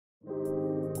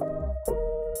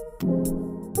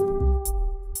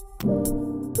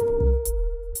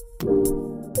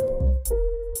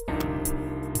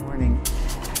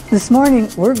This morning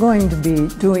we're going to be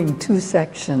doing two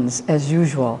sections as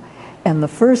usual, and the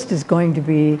first is going to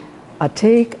be a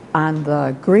take on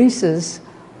the graces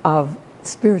of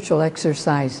spiritual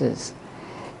exercises.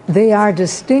 They are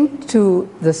distinct to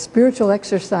the spiritual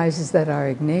exercises that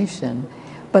are Ignatian,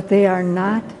 but they are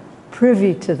not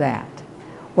privy to that.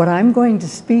 What I'm going to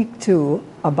speak to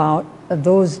about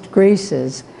those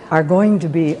graces are going to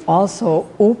be also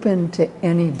open to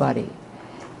anybody,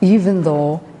 even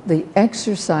though the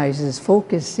exercises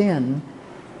focus in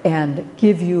and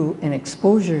give you an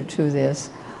exposure to this.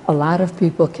 A lot of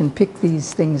people can pick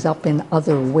these things up in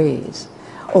other ways.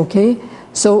 Okay,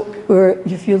 so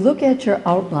if you look at your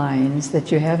outlines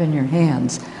that you have in your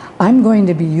hands, I'm going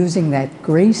to be using that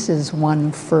graces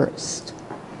one first.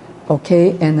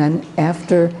 Okay, and then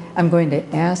after, I'm going to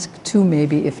ask too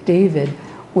maybe if David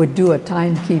would do a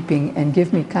timekeeping and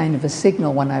give me kind of a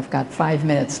signal when I've got 5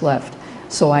 minutes left,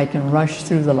 so I can rush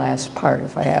through the last part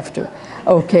if I have to.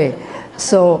 Okay,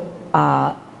 so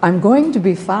I'm going to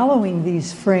be following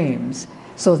these frames,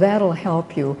 so that'll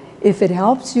help you. If it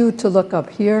helps you to look up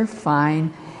here,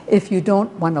 fine. If you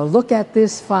don't want to look at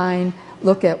this, fine.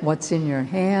 Look at what's in your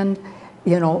hand.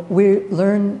 You know, we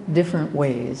learn different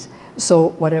ways. So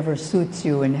whatever suits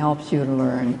you and helps you to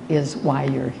learn is why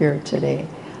you're here today.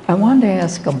 I want to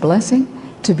ask a blessing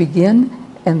to begin,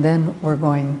 and then we're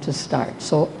going to start.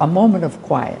 So a moment of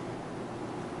quiet.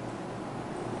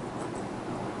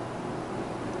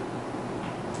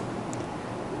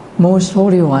 Most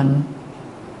Holy One,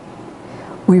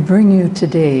 we bring you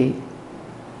today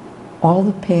all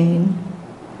the pain,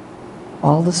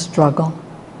 all the struggle,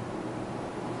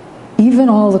 even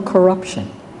all the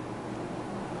corruption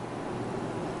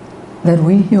that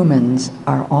we humans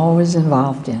are always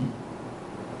involved in.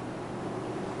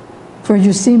 For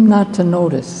you seem not to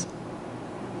notice.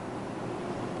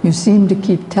 You seem to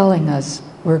keep telling us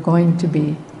we're going to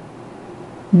be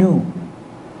new,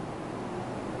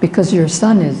 because your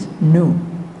Son is new.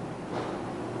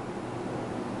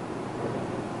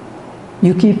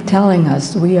 You keep telling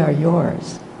us we are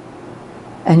yours,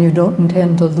 and you don't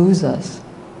intend to lose us,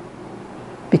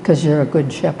 because you're a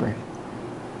good shepherd.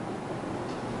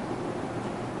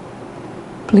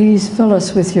 Please fill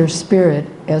us with your Spirit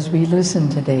as we listen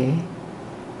today,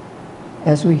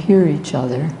 as we hear each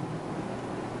other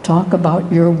talk about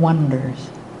your wonders,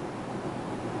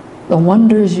 the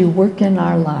wonders you work in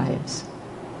our lives,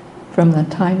 from the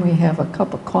time we have a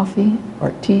cup of coffee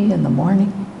or tea in the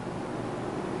morning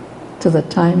to the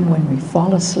time when we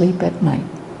fall asleep at night.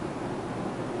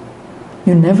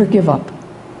 You never give up.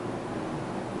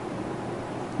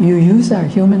 You use our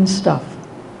human stuff,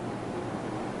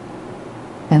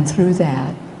 and through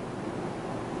that,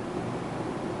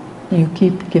 you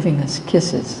keep giving us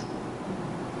kisses.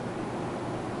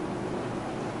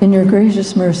 In your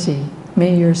gracious mercy,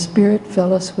 may your Spirit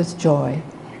fill us with joy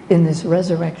in this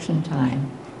resurrection time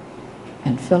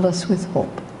and fill us with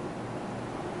hope.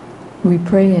 We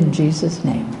pray in Jesus'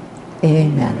 name.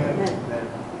 Amen.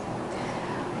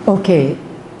 Okay,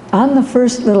 on the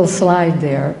first little slide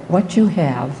there, what you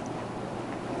have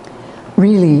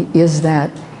really is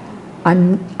that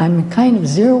I'm kind of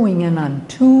zeroing in on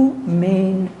two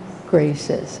main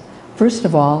graces. First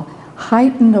of all,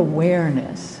 heightened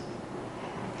awareness.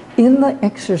 In the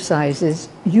exercises,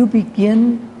 you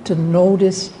begin to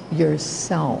notice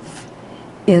yourself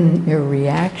in your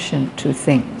reaction to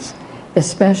things,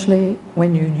 especially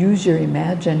when you use your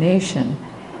imagination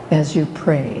as you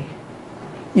pray.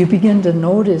 You begin to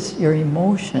notice your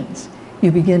emotions.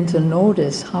 You begin to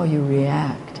notice how you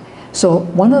react. So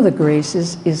one of the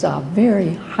graces is a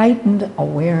very heightened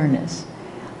awareness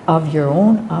of your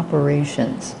own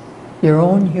operations, your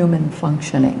own human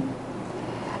functioning.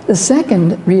 The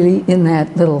second, really, in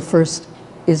that little first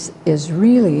is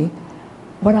really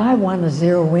what I want to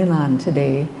zero in on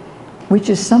today, which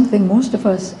is something most of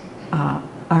us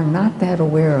are not that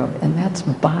aware of, and that's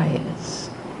bias.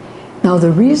 Now,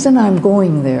 the reason I'm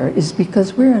going there is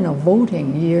because we're in a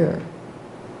voting year.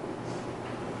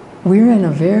 We're in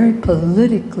a very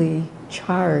politically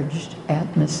charged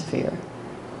atmosphere.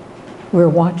 We're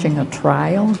watching a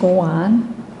trial go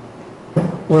on.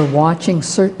 We're watching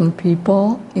certain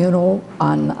people, you know,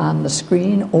 on the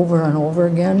screen over and over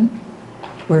again.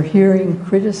 We're hearing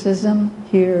criticism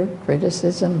here,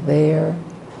 criticism there.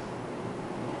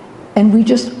 And we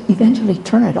just eventually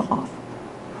turn it off.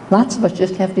 Lots of us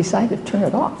just have decided to turn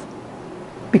it off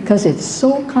because it's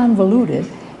so convoluted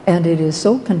and it is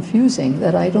so confusing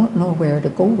that I don't know where to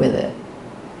go with it.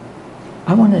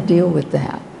 I want to deal with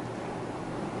that.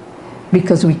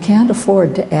 because we can't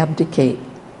afford to abdicate.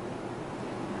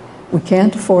 We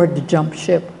can't afford to jump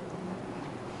ship.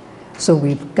 So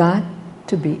we've got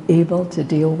to be able to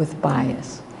deal with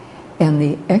bias. And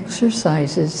the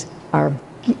exercises are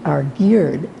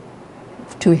geared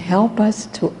to help us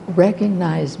to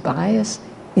recognize bias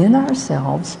in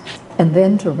ourselves and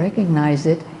then to recognize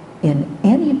it in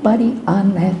anybody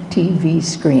on that TV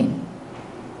screen.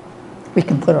 We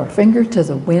can put our finger to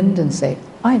the wind and say,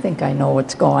 I think I know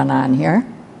what's going on here.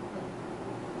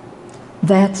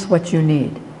 That's what you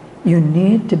need. You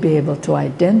need to be able to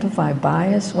identify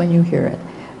bias when you hear it.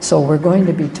 So we're going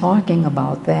to be talking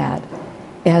about that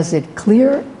as it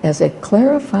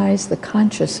clarifies the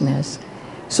consciousness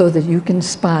so that you can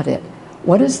spot it.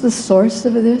 What is the source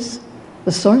of this?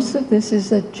 The source of this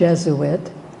is a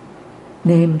Jesuit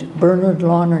named Bernard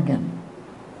Lonergan.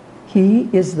 He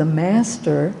is the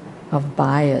master of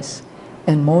bias,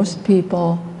 and most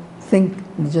people think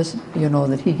just,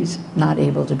 that he's not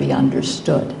able to be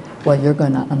understood. Well, you're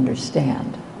going to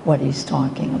understand what he's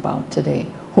talking about today,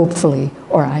 hopefully,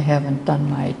 or I haven't done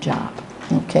my job.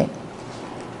 Okay.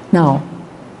 Now,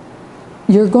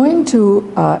 you're going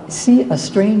to see a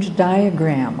strange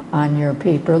diagram on your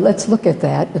paper. Let's look at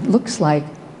that. It looks like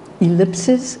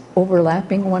ellipses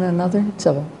overlapping one another. It's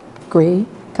a gray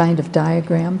kind of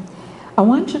diagram. I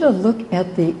want you to look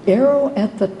at the arrow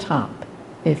at the top,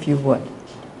 if you would.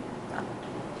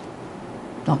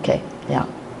 Okay, yeah.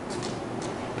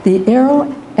 The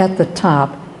arrow at the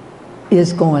top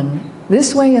is going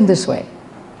this way and this way.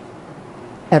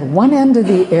 At one end of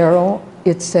the arrow,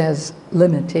 it says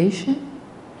limitation.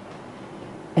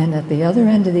 And at the other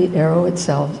end of the arrow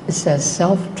itself, it says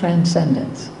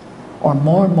self-transcendence, or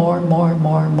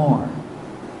more.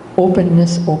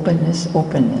 Openness, openness,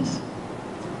 openness.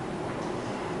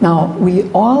 Now, we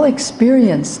all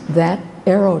experience that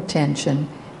arrow tension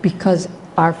because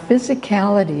our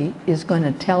physicality is going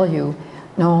to tell you,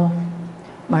 no,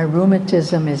 my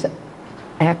rheumatism is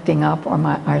acting up, or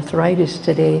my arthritis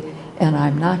today, and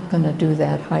I'm not going to do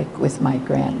that hike with my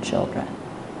grandchildren.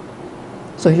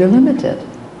 So you're limited.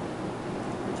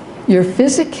 Your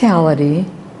physicality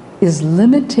is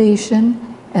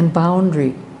limitation and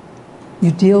boundary.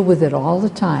 You deal with it all the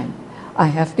time. I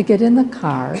have to get in the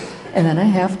car, and then I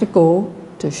have to go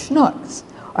to Schnucks,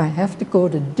 or I have to go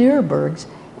to Deerberg's,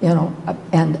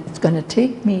 and it's going to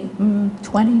take me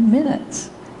 20 minutes.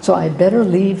 So I better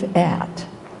leave at.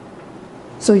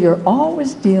 So you're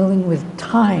always dealing with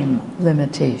time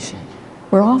limitation.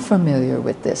 We're all familiar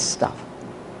with this stuff.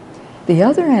 The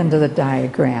other end of the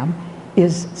diagram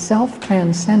is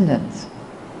self-transcendence.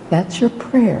 That's your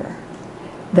prayer.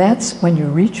 That's when you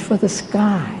reach for the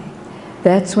sky.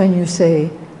 That's when you say,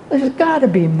 there's got to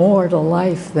be more to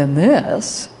life than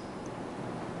this.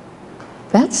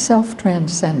 That's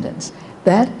self-transcendence.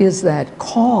 That is that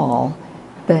call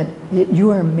that you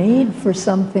are made for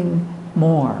something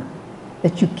more,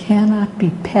 that you cannot be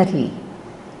petty,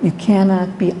 you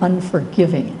cannot be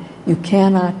unforgiving, you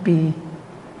cannot be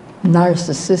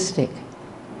narcissistic.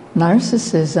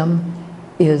 Narcissism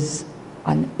is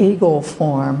an ego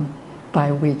form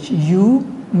by which you,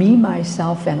 me,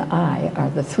 myself, and I are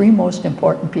the three most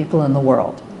important people in the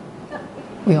world.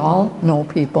 We all know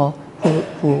people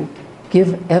who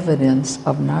give evidence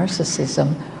of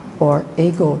narcissism or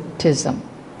egotism.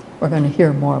 We're going to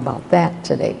hear more about that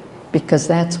today, because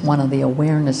that's one of the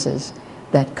awarenesses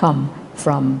that come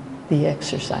from the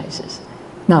exercises.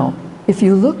 Now, if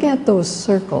you look at those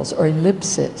circles or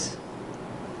ellipses,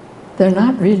 they're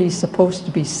not really supposed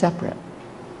to be separate.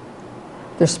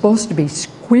 They're supposed to be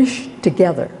squished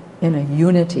together in a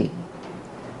unity.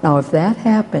 Now, if that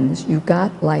happens, you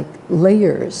got like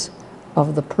layers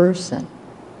of the person.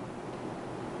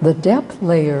 The depth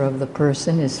layer of the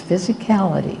person is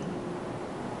physicality.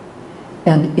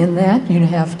 And in that, you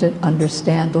have to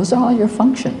understand those are all your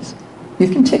functions. You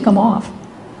can tick them off.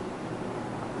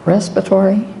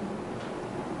 Respiratory,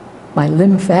 my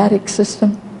lymphatic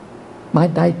system, my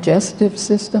digestive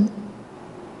system,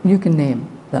 you can name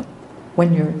them.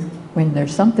 When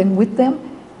there's something with them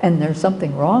and there's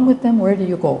something wrong with them, where do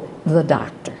you go? The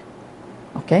doctor.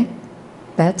 Okay?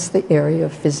 That's the area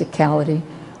of physicality,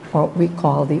 or what we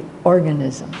call the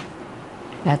organism.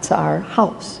 That's our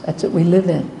house. That's what we live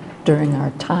in during our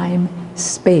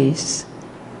time-space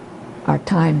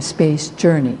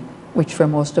journey, which for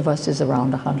most of us is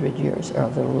around 100 years or a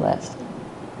little less.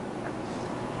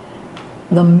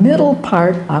 The middle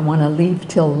part I want to leave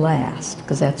till last,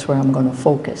 because that's where I'm going to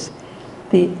focus.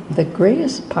 The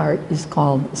greatest part is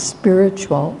called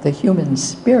spiritual, the human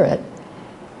spirit,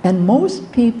 and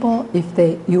most people, if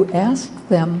you ask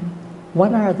them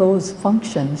what are those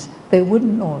functions, they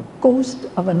wouldn't know a ghost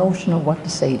of a notion of what to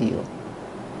say to you.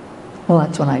 Well,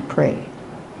 that's when I pray.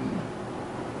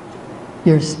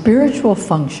 Your spiritual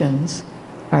functions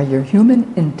are your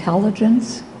human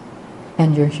intelligence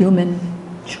and your human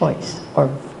choice,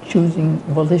 or choosing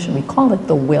volition. We call it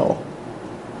the will.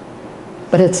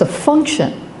 But it's a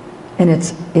function, and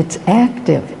it's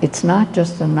active. It's not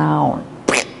just a noun.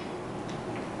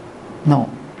 No.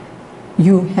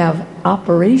 You have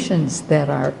operations that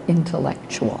are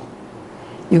intellectual.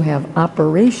 You have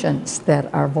operations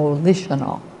that are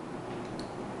volitional.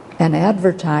 And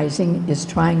advertising is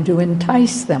trying to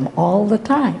entice them all the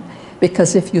time.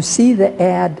 Because if you see the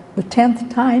ad the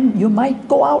 10th time, you might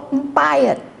go out and buy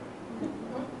it.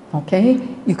 Okay?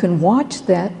 You can watch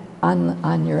that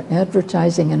on your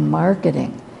advertising and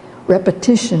marketing.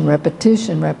 Repetition,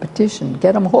 repetition, repetition.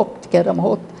 Get them hooked, get them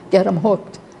hooked, get them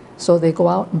hooked. So they go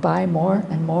out and buy more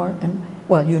and more, and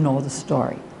well, you know the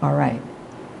story. All right.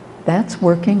 That's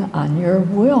working on your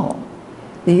will.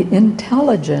 The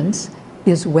intelligence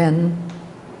is when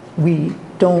we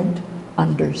don't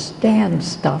understand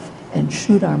stuff and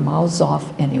shoot our mouths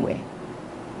off anyway.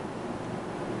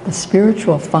 The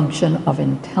spiritual function of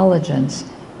intelligence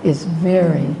is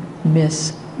very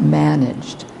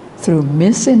mismanaged through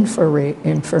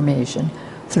misinformation,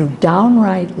 through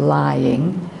downright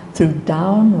lying, through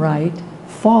downright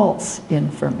false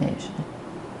information.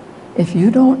 If you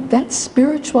don't, that's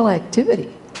spiritual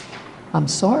activity. I'm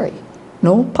sorry.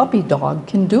 No puppy dog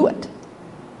can do it.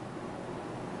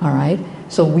 All right?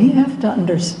 So we have to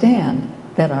understand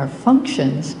that our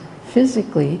functions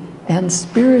physically and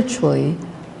spiritually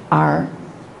are,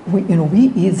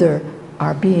 we either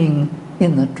are being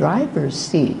in the driver's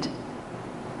seat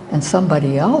and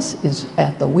somebody else is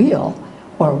at the wheel,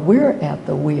 or we're at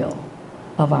the wheel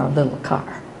of our little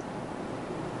car.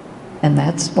 And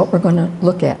that's what we're going to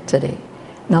look at today.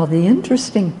 Now, the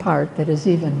interesting part that is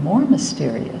even more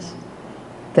mysterious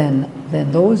than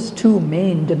those two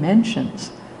main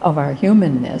dimensions of our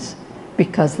humanness,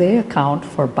 because they account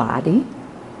for body,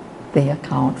 they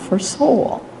account for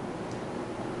soul,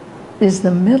 is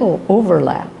the middle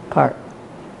overlap part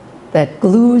that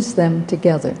glues them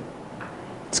together.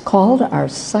 It's called our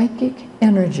psychic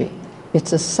energy.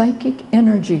 It's a psychic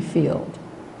energy field.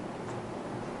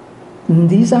 And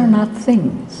these are not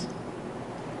things.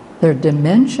 They're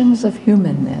dimensions of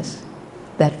humanness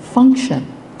that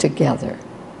function together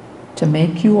to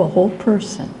make you a whole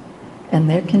person. And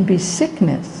there can be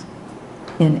sickness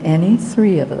in any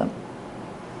three of them.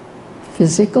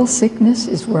 Physical sickness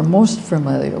is we're most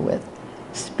familiar with.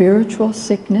 Spiritual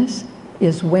sickness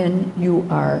is when you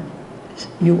are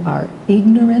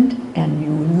ignorant and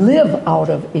you live out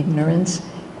of ignorance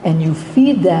and you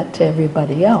feed that to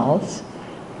everybody else,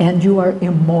 and you are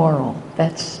immoral.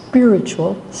 That's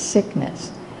spiritual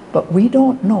sickness. But we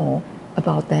don't know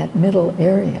about that middle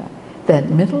area. That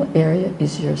middle area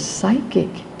is your psychic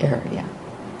area.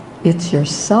 It's your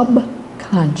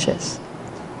subconscious.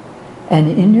 And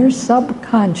in your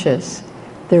subconscious,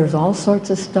 there's all sorts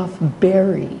of stuff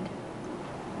buried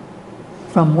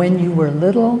from when you were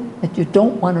little that you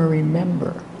don't want to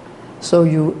remember. So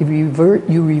you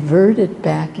revert it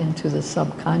back into the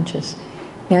subconscious,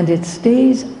 and it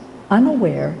stays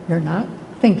unaware. You're not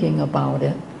thinking about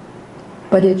it,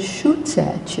 but it shoots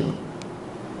at you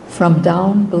from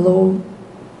down below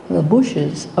the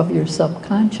bushes of your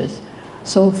subconscious.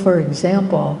 So for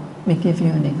example, let me give you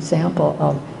an example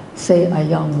of, say, a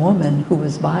young woman who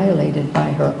was violated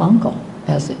by her uncle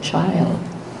as a child.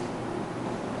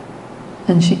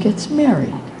 And she gets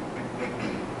married.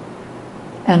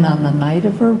 And on the night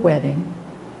of her wedding,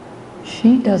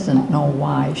 she doesn't know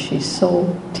why she's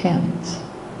so tense.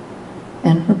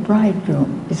 And her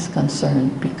bridegroom is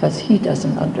concerned because he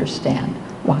doesn't understand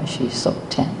why she's so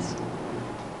tense.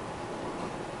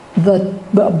 The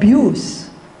abuse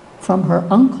from her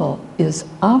uncle is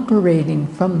operating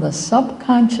from the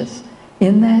subconscious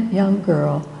in that young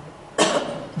girl.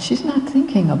 She's not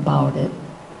thinking about it,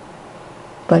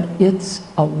 but it's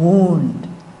a wound.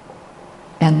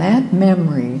 And that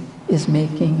memory is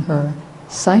making her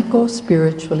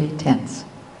psycho-spiritually tense.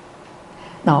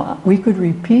 Now, we could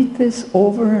repeat this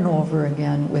over and over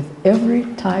again with every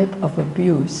type of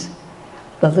abuse.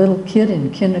 The little kid in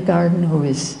kindergarten who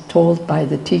is told by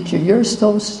the teacher, "You're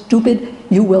so stupid,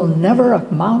 you will never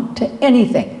amount to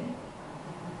anything."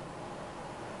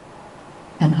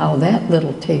 And how that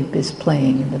little tape is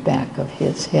playing in the back of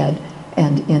his head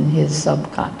and in his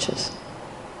subconscious.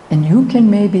 And you can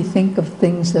maybe think of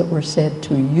things that were said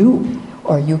to you,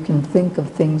 or you can think of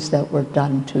things that were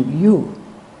done to you.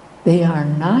 They are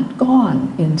not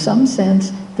gone. In some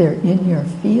sense, they're in your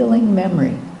feeling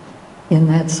memory. in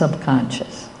that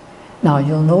subconscious. Now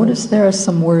you'll notice there are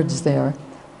some words there.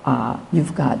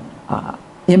 You've got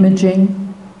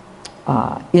imaging,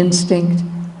 instinct,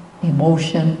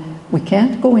 emotion. We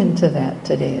can't go into that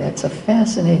today. That's a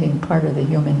fascinating part of the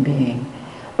human being.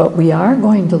 But we are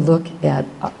going to look at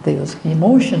those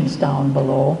emotions down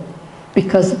below,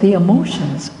 because the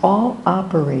emotions all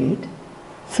operate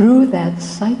through that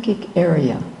psychic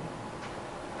area.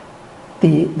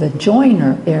 The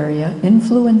joiner area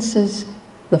influences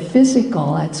the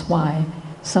physical. That's why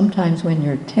sometimes when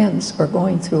you're tense or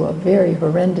going through a very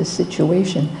horrendous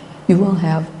situation, you will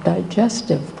have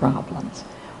digestive problems,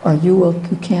 or you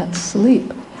can't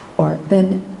sleep, or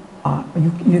then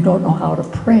you don't know how to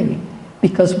pray,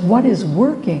 because what is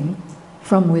working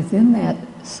from within that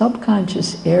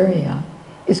subconscious area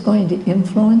is going to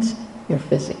influence your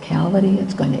physicality,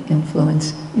 it's going to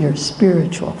influence your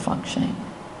spiritual functioning.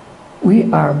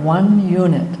 We are one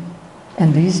unit,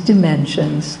 and these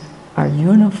dimensions are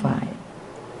unified.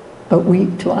 But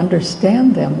to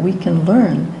understand them, we can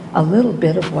learn a little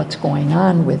bit of what's going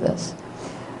on with us.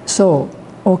 So,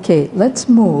 okay, let's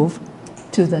move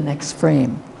to the next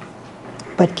frame.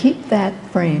 But keep that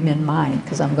frame in mind,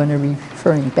 because I'm going to be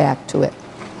referring back to it.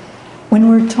 When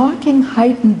we're talking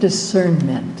heightened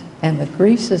discernment and the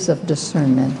graces of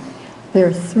discernment, there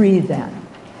are three then.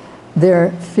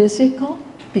 They're physical,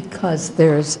 because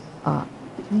there's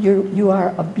you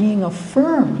are being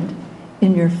affirmed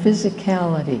in your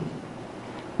physicality.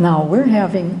 Now we're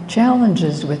having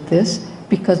challenges with this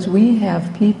because we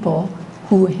have people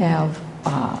who have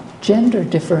gender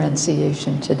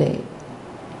differentiation today.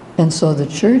 And so the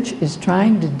church is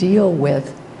trying to deal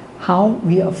with how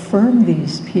we affirm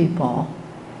these people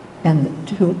and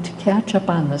to catch up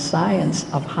on the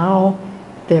science of how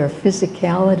their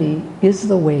physicality is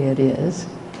the way it is.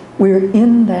 We're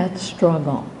in that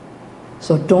struggle.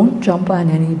 So don't jump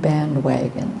on any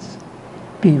bandwagons.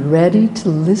 Be ready to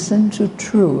listen to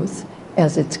truth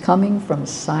as it's coming from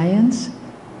science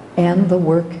and the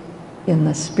work in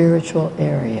the spiritual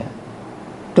area.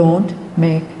 Don't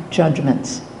make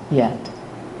judgments yet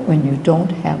when you don't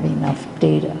have enough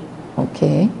data,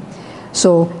 okay?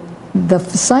 So the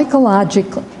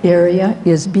psychological area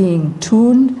is being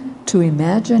tuned to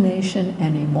imagination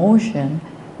and emotion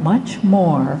much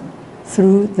more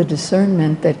through the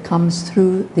discernment that comes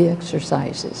through the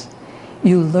exercises.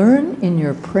 You learn in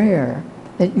your prayer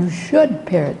that you should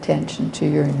pay attention to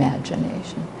your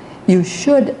imagination. You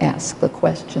should ask the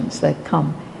questions that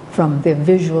come from the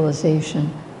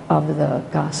visualization of the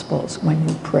Gospels when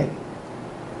you pray.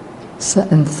 So,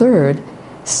 and third,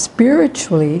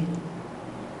 spiritually,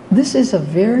 this is a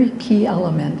very key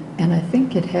element, and I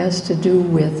think it has to do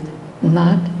with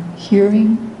not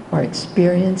hearing or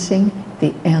experiencing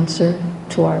the answer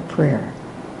to our prayer.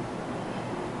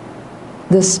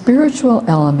 The spiritual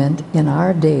element in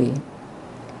our day,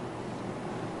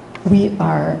 we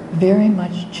are very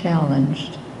much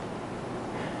challenged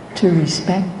to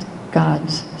respect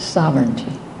God's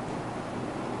sovereignty.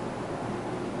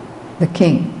 The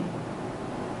king,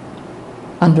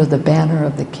 under the banner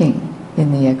of the king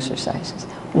in the exercises.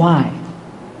 Why?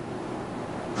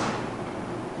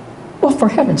 Well, for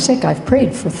heaven's sake, I've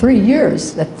prayed for 3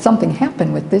 years that something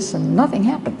happened with this and nothing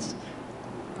happens.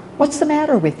 What's the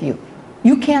matter with you?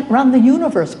 You can't run the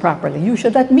universe properly. You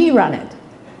should let me run it.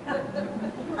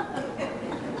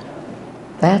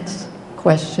 That's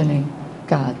questioning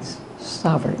God's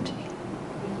sovereignty.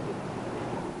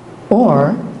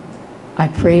 Or, I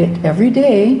pray it every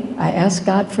day. I ask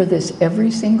God for this every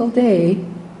single day.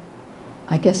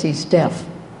 I guess he's deaf.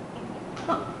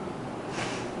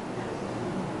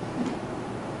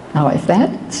 Now, if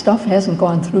that stuff hasn't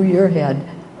gone through your head,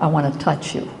 I want to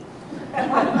touch you,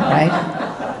 right?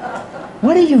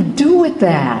 What do you do with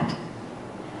that?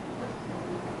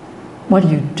 What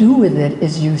you do with it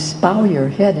is you bow your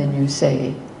head and you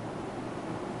say,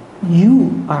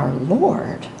 you are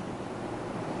Lord.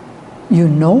 You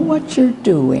know what you're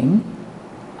doing.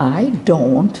 I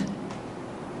don't.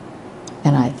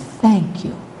 And I thank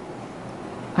you.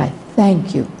 I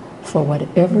thank you for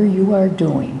whatever you are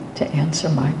doing to answer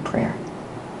my prayer.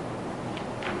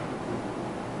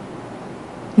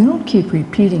 You don't keep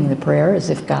repeating the prayer as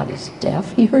if God is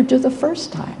deaf. He heard you the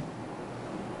first time.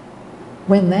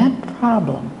 When that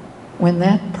problem, when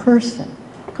that person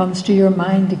comes to your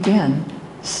mind again,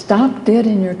 stop dead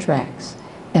in your tracks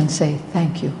and say,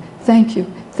 thank you, thank you,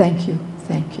 thank you,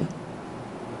 thank you.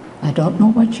 I don't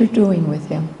know what you're doing with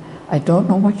him. I don't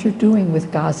know what you're doing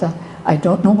with Gaza. I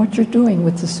don't know what you're doing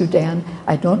with the Sudan.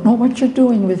 I don't know what you're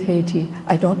doing with Haiti.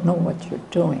 I don't know what you're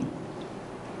doing.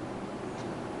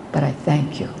 But I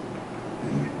thank you.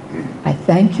 I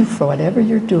thank you for whatever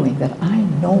you're doing, that I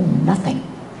know nothing.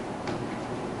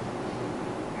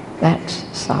 That's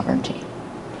sovereignty.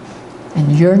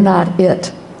 And you're not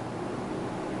it.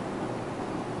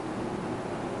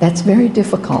 That's very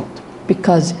difficult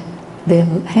because the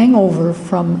hangover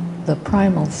from the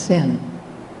primal sin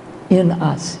in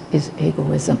us is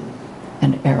egoism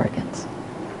and arrogance.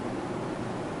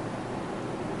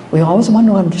 We always want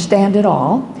to understand it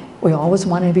all. We always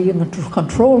want to be in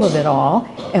control of it all,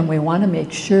 and we want to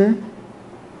make sure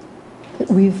that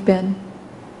we've been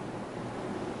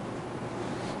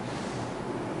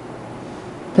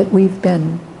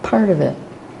part of it.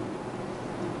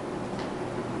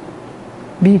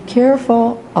 Be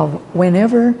careful of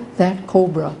whenever that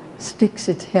cobra sticks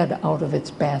its head out of its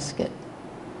basket.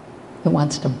 It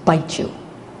wants to bite you.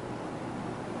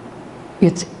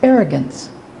 It's arrogance.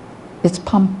 It's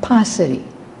pomposity.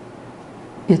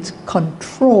 It's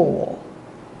control.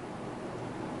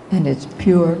 And it's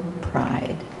pure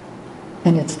pride.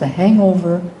 And it's the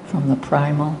hangover from the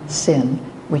primal sin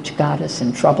which got us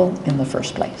in trouble in the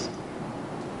first place.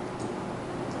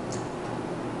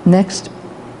 Next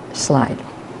slide.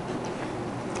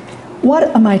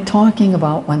 What am I talking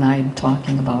about when I'm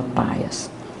talking about bias?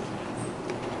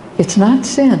 It's not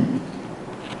sin.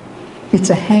 It's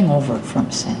a hangover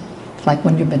from sin. It's like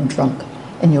when you've been drunk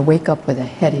and you wake up with a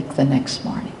headache the next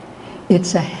morning.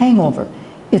 It's a hangover.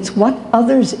 It's what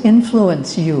others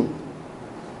influence you,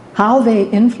 how they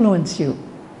influence you,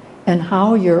 and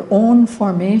how your own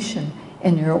formation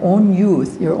and your own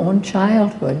youth, your own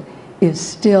childhood is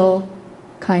still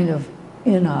kind of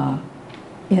in a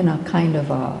kind of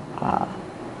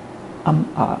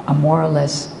a more or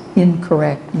less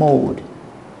incorrect mode.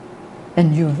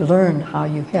 And you've learned how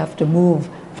you have to move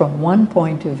from one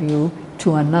point of view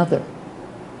to another,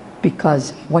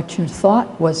 because what you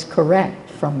thought was correct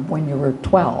from when you were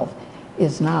 12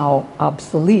 is now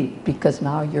obsolete because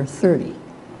now you're 30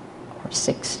 or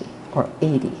 60 or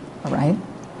 80, all right?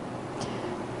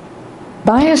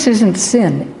 Bias isn't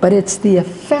sin, but it's the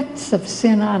effects of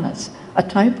sin on us, a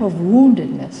type of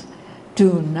woundedness.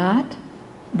 Do not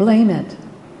blame it.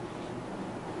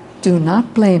 Do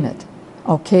not blame it,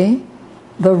 okay?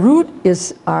 The root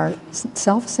is our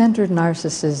self-centered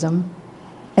narcissism,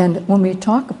 and when we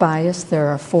talk bias, there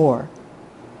are 4.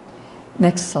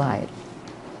 Next slide.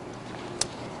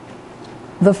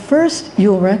 The first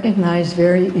you'll recognize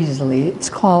very easily. It's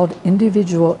called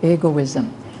individual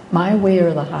egoism. My way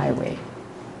or the highway.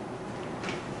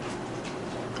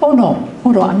 Oh no,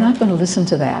 I'm not going to listen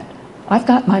to that. I've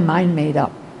got my mind made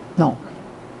up. No.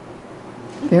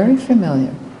 Very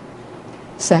familiar.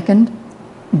 Second,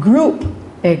 group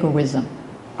egoism.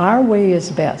 Our way is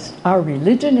best. Our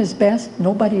religion is best.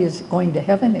 Nobody is going to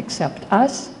heaven except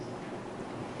us.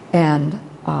 And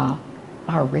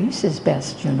our race is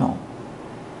best, you know.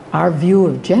 Our view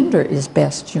of gender is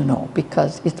best, you know,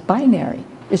 because it's binary.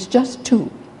 It's just 2.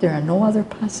 There are no other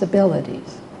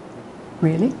possibilities.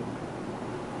 Really?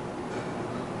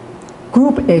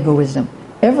 Group egoism.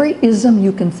 Every ism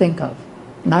you can think of.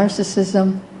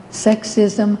 Narcissism,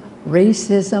 sexism,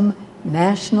 racism,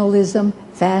 nationalism,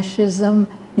 fascism.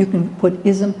 You can put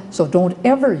ism, so don't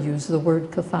ever use the word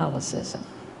Catholicism.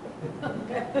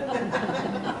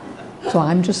 So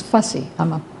I'm just fussy.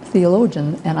 I'm a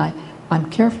theologian, and I'm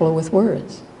careful with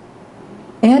words.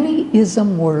 Any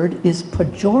ism word is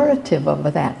pejorative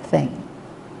of that thing.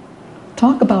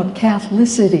 Talk about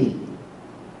Catholicity.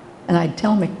 And I'd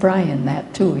tell McBrien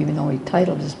that too, even though he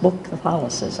titled his book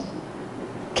Catholicism.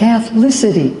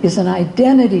 Catholicity is an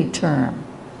identity term.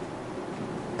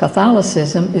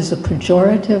 Catholicism is a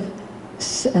pejorative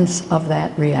sense of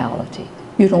that reality.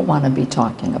 You don't want to be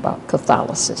talking about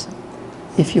Catholicism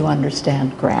if you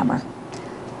understand grammar.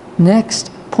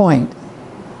 Next point.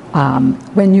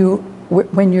 When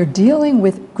you're dealing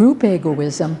with group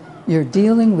egoism, you're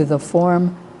dealing with a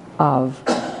form of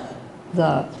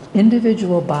the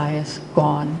individual bias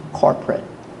gone corporate.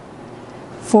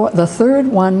 The third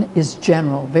one is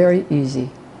general, very easy.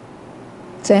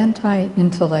 It's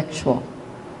anti-intellectual.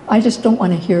 I just don't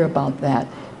want to hear about that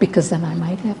because then I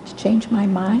might have to change my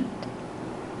mind.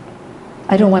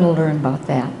 I don't want to learn about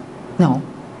that. No.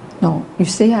 You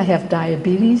say I have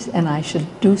diabetes and I should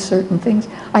do certain things.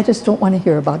 I just don't want to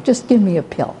hear about it. Just give me a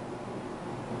pill.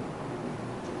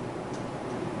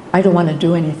 I don't want to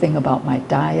do anything about my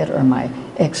diet or my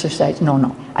exercise.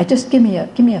 No. I just give me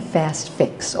a fast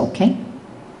fix, okay?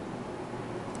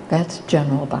 That's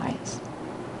general bias.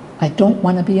 I don't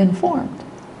want to be informed.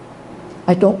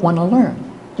 I don't want to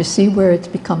learn. You see where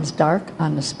it becomes dark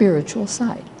on the spiritual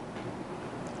side.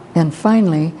 And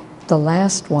finally, the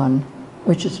last one,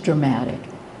 which is dramatic.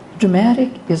 Dramatic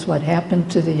is what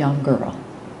happened to the young girl.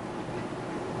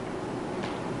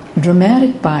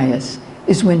 Dramatic bias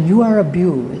is when you are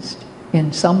abused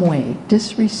in some way,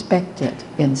 disrespected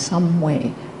in some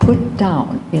way, put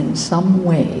down in some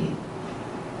way.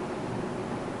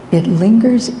 It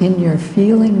lingers in your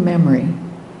feeling memory,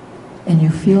 and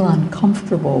you feel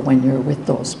uncomfortable when you're with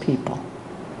those people.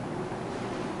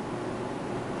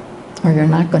 Or you're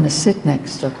not going to sit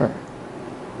next to her.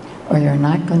 Or you're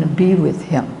not going to be with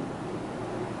him.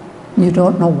 You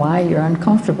don't know why you're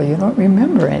uncomfortable. You don't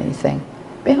remember anything.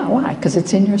 Yeah, why? Because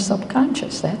it's in your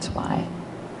subconscious, that's why.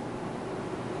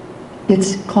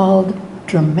 It's called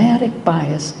dramatic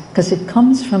bias because it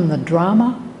comes from the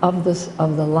drama of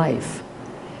the life.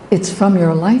 It's from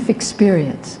your life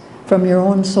experience, from your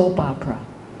own soap opera.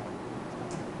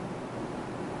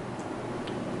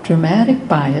 Dramatic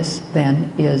bias,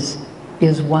 then, is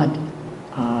what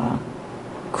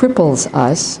cripples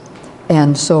us.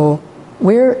 And so,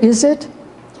 where is it?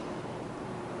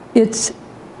 It's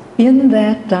in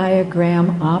that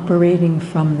diagram operating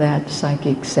from that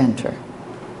psychic center.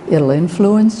 It'll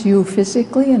influence you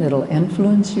physically and it'll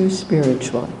influence you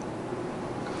spiritually.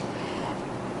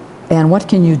 And what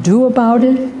can you do about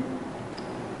it?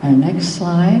 Our next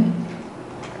slide.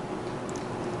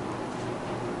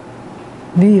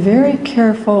 Be very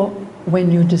careful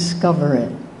when you discover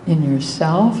it in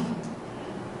yourself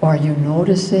or you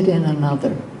notice it in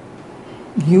another.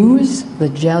 Use the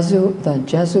Jesuit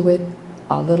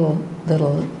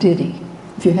little ditty.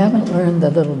 If you haven't learned the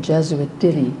little Jesuit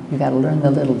ditty, you got to learn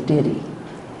the little ditty.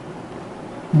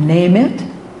 Name it,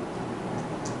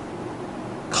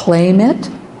 claim it,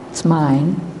 it's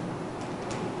mine,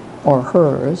 or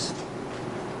hers,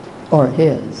 or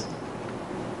his.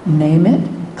 Name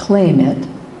it, claim it.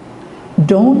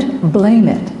 Don't blame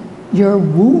it. You're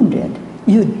wounded.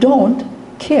 You don't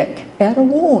kick at a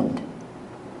wound.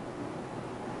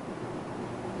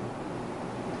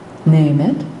 Name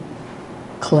it,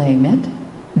 claim it,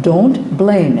 don't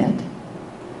blame it,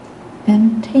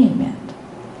 and tame it.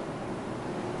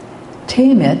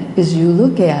 Tame it is you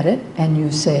look at it and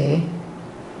you say,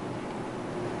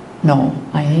 no,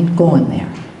 I ain't going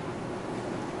there.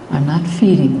 I'm not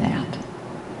feeding that.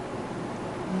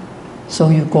 So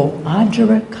you go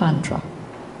agere contra.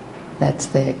 That's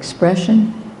the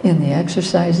expression in the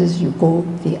exercises. You go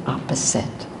the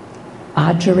opposite.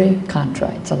 Agere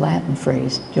contra. It's a Latin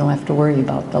phrase. You don't have to worry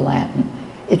about the Latin.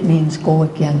 It means go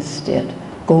against it.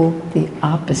 Go the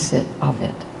opposite of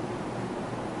it.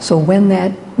 So when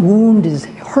that wound is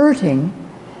hurting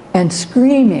and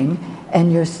screaming,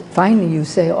 and finally you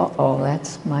say, oh,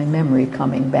 that's my memory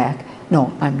coming back.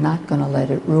 No, I'm not going to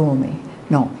let it rule me.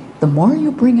 No, the more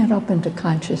you bring it up into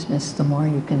consciousness, the more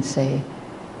you can say,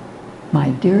 my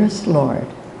dearest Lord,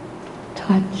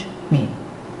 touch me.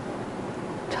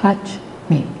 Touch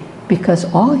me. Because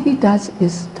all he does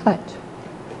is touch.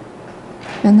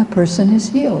 And the person is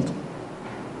healed.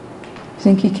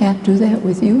 Think he can't do that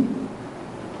with you?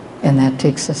 And that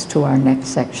takes us to our next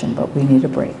section, but we need a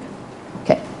break.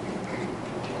 Okay.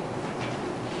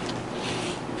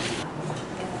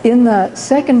 In the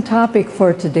second topic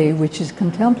for today, which is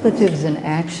contemplatives in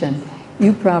action,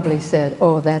 you probably said,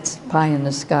 oh, that's pie in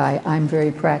the sky. I'm a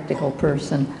very practical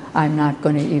person. I'm not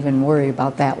going to even worry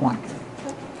about that one.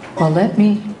 Well, let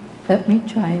me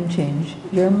try and change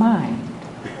your mind.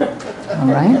 All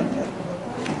right?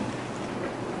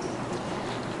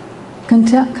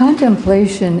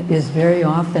 Contemplation is very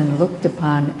often looked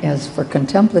upon as for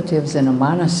contemplatives in a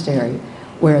monastery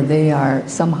where they are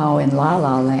somehow in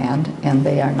la-la land and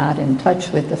they are not in touch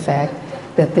with the fact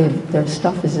that their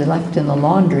stuff is left in the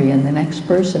laundry and the next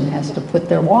person has to put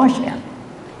their wash in.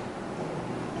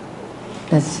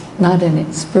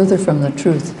 It's further from the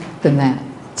truth than that.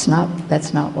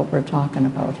 That's not what we're talking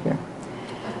about here.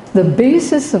 The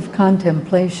basis of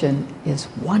contemplation is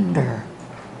wonder.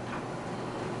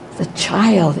 The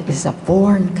child is a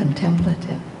born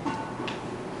contemplative.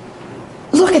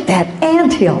 Look at that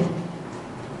anthill.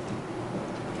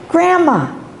 Grandma,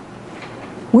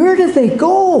 where did they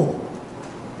go?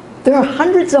 There are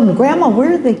hundreds of them. Grandma, where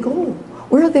did they go?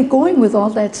 Where are they going with all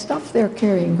that stuff they're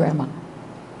carrying, Grandma?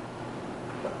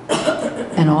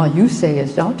 And all you say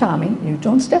is, no, Tommy, you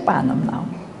don't step on them now.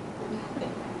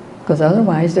 Because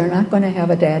otherwise they're not going to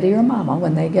have a daddy or mama.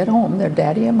 When they get home, their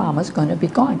daddy and mama's going to be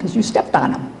gone because you stepped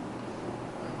on them.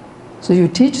 So you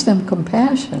teach them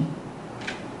compassion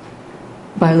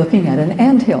by looking at an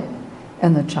anthill.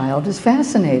 And the child is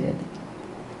fascinated.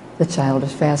 The child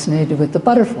is fascinated with the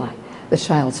butterfly. The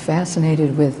child's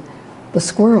fascinated with the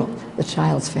squirrel. The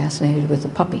child's fascinated with the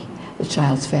puppy. The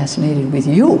child's fascinated with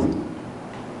you.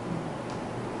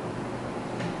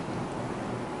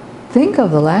 Think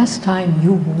of the last time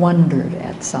you wondered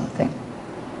at something.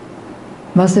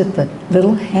 Was it the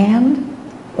little hand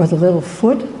or the little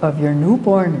foot of your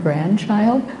newborn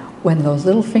grandchild when those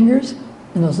little fingers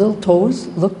and those little toes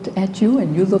looked at you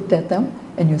and you looked at them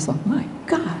and you thought, my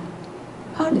God,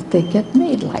 how did they get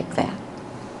made like that?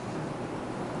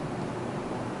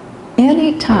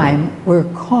 Anytime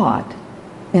we're caught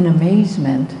in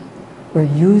amazement, we're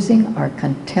using our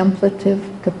contemplative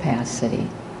capacity.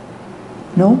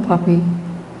 No puppy,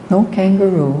 no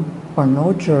kangaroo, or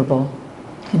no gerbil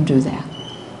can do that.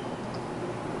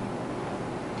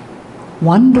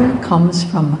 Wonder comes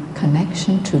from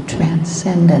connection to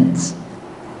transcendence.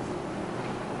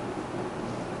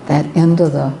 That end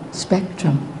of the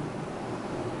spectrum.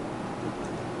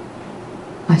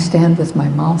 I stand with my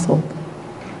mouth open.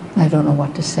 I don't know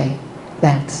what to say.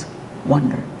 That's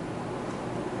wonder.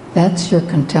 That's your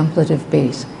contemplative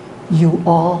base. You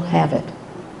all have it.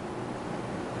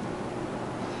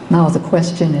 Now the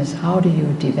question is, how do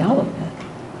you develop it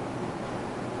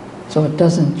so it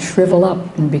doesn't shrivel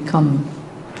up and become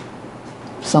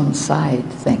some side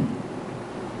thing?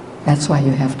 That's why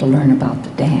you have to learn about the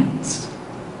dance.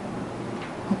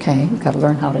 Okay, you've got to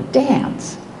learn how to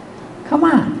dance. Come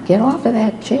on, get off of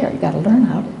that chair. You've got to learn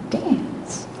how to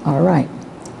dance. All right.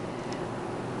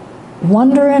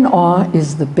 Wonder and awe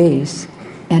is the base,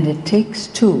 and it takes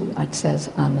two, it says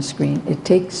on the screen. It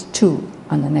takes two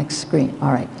on the next screen.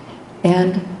 All right.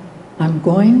 And I'm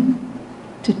going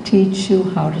to teach you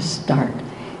how to start.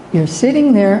 You're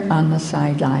sitting there on the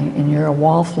sideline and you're a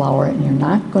wallflower and you're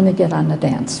not going to get on the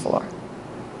dance floor.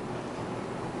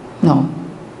 No,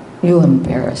 you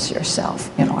embarrass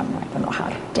yourself. You know, I'm not going to know how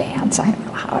to dance. I don't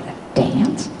know how to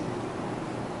dance.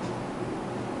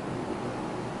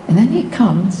 And then he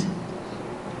comes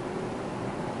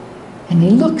and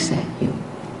he looks at you.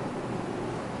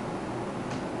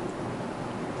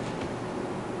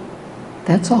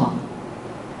 That's all.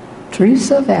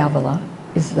 Teresa of Avila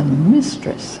is the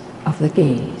mistress of the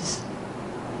gaze.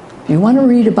 If you want to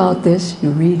read about this, you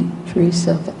read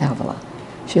Teresa of Avila.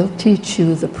 She'll teach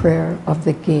you the prayer of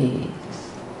the gaze.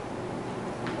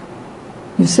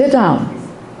 You sit down.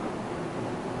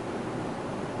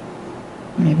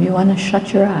 Maybe you want to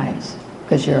shut your eyes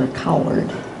because you're a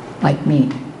coward like me.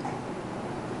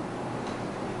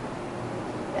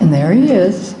 And there he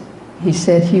is. He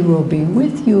said he will be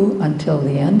with you until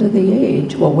the end of the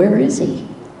age. Well, where is he?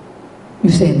 You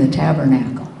say in the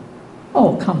tabernacle.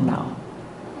 Oh, come now.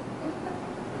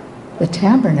 The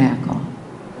tabernacle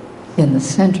in the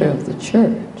center of the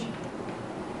church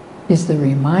is the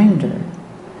reminder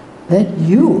that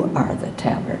you are the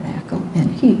tabernacle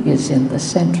and he is in the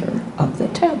center of the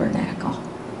tabernacle.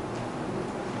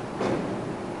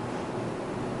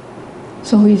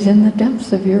 So he's in the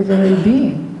depths of your very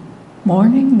being.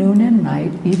 Morning, noon, and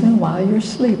night, even while you're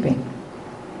sleeping.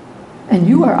 And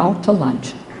you are out to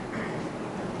lunch.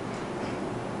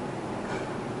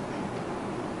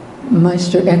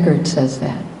 Meister Eckhart says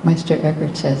that. Meister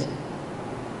Eckhart says,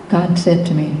 God said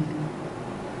to me,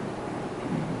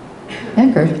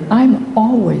 Eckhart, I'm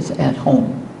always at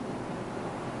home.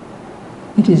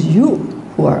 It is you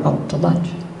who are out to lunch.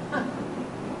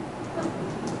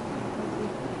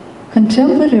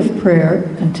 Contemplative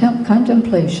prayer,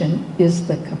 contemplation is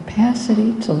the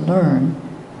capacity to learn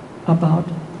about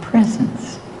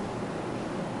presence.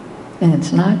 And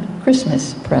it's not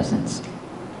Christmas presence.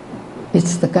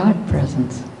 It's the God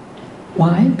presence.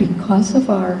 Why? Because of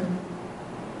our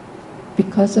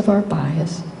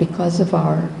bias, because of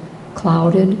our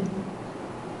clouded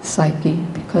psyche,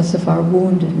 because of our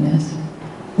woundedness,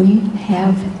 we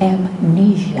have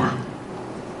amnesia.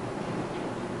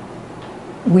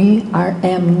 We are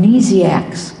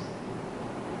amnesiacs.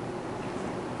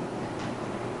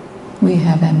 We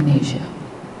have amnesia.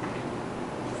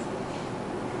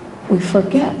 We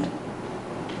forget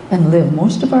and live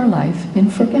most of our life in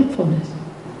forgetfulness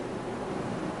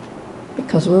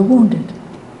because we're wounded.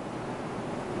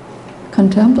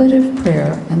 Contemplative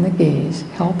prayer and the gaze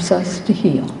helps us to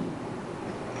heal.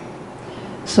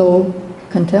 So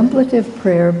contemplative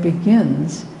prayer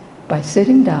begins by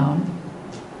sitting down,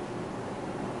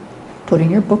 putting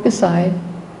your book aside,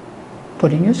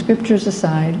 putting your scriptures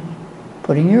aside,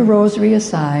 putting your rosary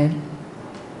aside,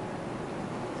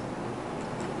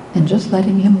 and just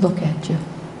letting him look at you.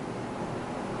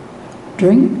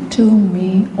 Drink to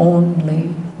me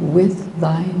only with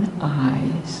thine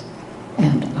eyes,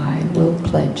 and I will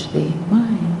pledge thee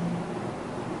mine.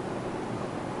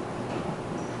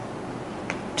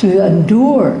 To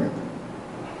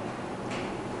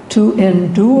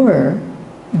endure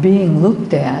being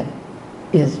looked at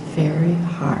is very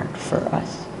hard for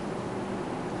us.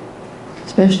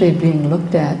 especially being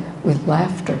looked at with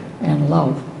laughter and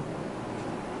love.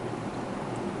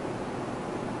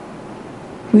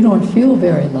 We don't feel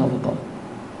very lovable,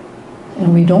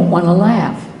 and we don't want to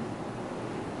laugh.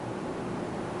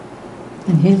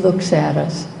 And he looks at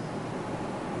us,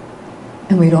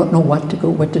 and we don't know what to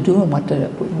do, and what to.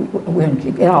 We're going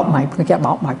to get out my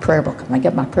prayer book. When I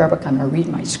get my prayer book, I'm going to read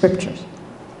my scriptures.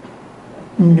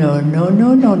 No, no,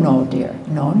 no, no, no, dear.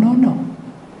 No, no, no.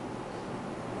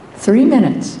 3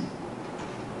 minutes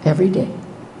every day.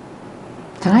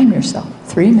 Time yourself.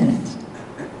 3 minutes.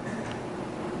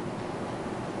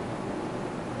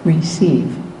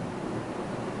 Receive.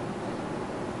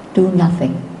 Do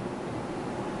nothing.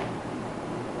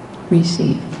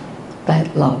 Receive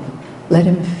that love. Let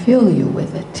him fill you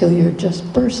with it till you're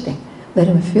just bursting. Let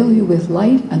him fill you with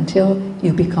light until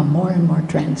you become more and more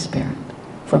transparent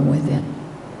from within.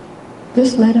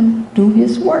 Just let him do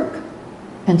his work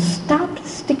and stop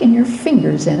sticking your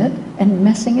fingers in it and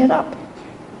messing it up.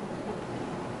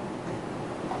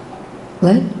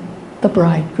 Let the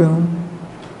bridegroom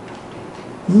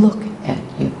look at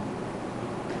you.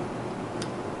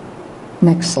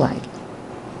 Next slide.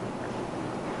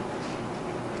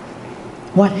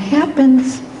 What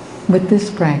happens with this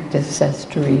practice, says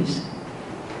Therese,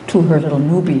 to her little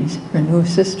newbies, her new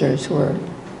sisters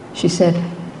she said,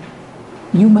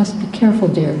 you must be careful,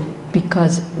 dear,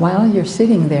 because while you're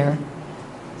sitting there,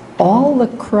 all the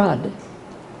crud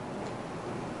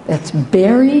that's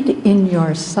buried in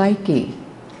your psyche,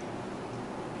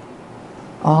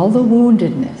 all the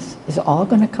woundedness is all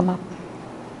going to come up.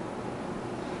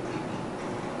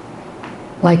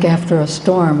 Like after a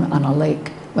storm on a lake,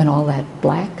 when all that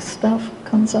black stuff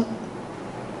comes up,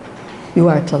 you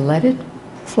are to let it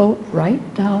float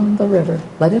right down the river.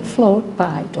 Let it float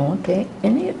by. Don't pay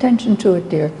any attention to it,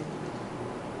 dear.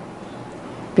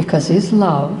 Because his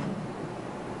love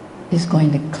is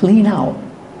going to clean out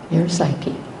your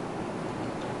psyche.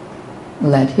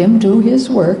 Let him do his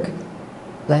work.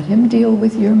 Let him deal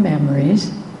with your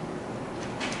memories.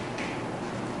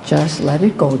 Just let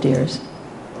it go, dears.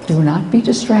 Do not be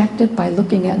distracted by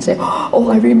looking at and say, oh,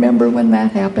 I remember when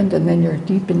that happened, and then you're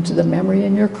deep into the memory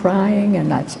and you're crying,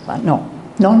 and that's, no.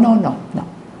 No, no, no, no.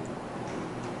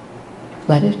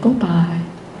 Let it go by.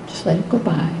 Just let it go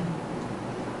by.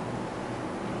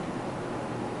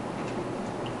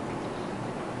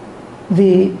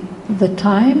 The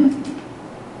time,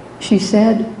 she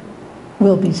said,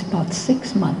 will be about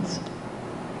 6 months.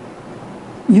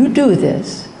 You do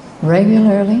this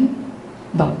regularly,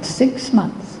 about 6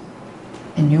 months,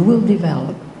 and you will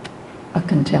develop a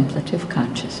contemplative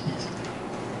consciousness.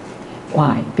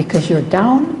 Why? Because you're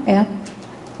down at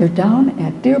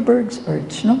Dierberg's or at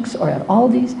Schnucks or at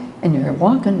Aldi's, and you're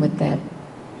walking with that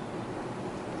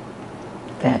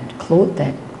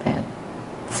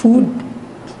food,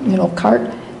 cart,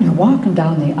 and you're walking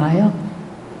down the aisle,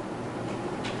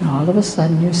 and all of a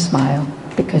sudden you smile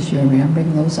because you're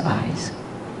remembering those eyes.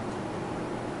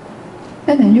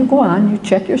 And then you go on, you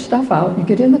check your stuff out, you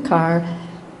get in the car,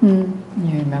 and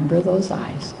you remember those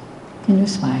eyes, and you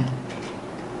smile.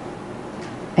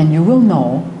 And you will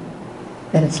know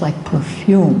that it's like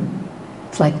perfume.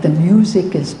 It's like the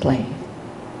music is playing.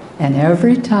 And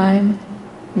every time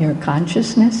your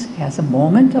consciousness has a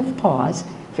moment of pause,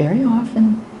 very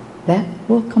often that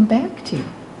will come back to you.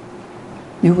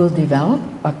 You will develop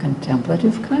a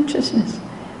contemplative consciousness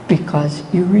because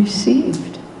you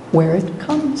received where it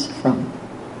comes from.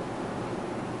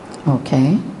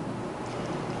 Okay?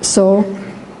 So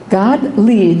God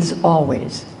leads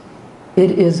always.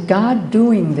 It is God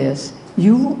doing this.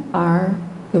 You are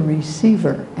the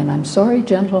receiver. And I'm sorry,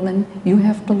 gentlemen, you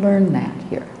have to learn that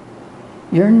here.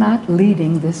 You're not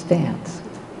leading this dance.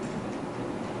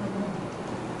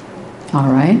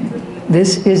 All right?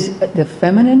 This is the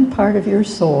feminine part of your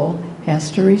soul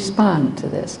has to respond to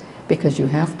this because you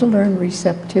have to learn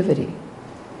receptivity.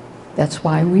 That's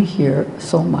why we hear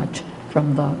so much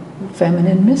from the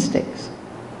feminine mystics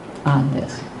on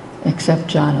this, except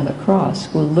John of the Cross,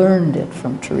 who learned it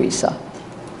from Teresa.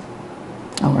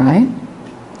 All right?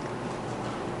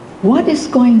 What is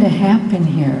going to happen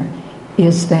here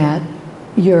is that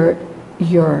your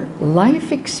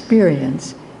life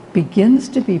experience begins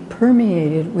to be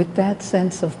permeated with that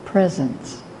sense of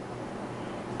presence.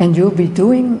 And you'll be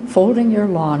folding your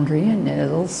laundry, and a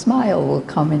little smile will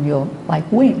come and you'll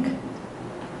like wink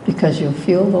because you'll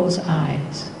feel those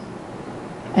eyes.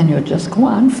 And you'll just go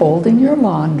on folding your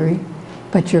laundry,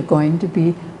 but you're going to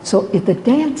be, so the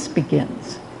dance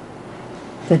begins.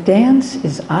 The dance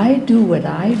is I do what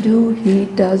I do, he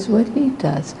does what he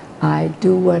does. I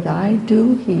do what I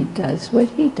do, he does what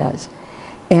he does.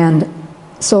 And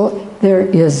so there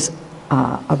is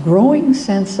a growing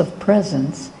sense of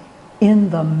presence in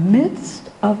the midst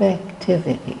of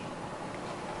activity.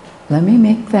 Let me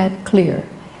make that clear.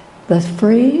 The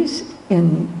phrase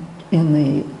in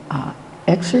the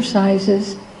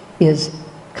exercises is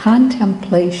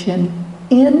contemplation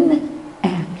in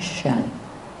action.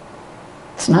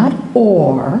 It's not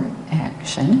or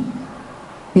action,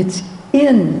 it's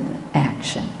in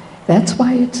action. That's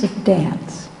why it's a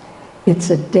dance.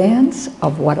 It's a dance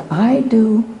of what I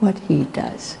do, what he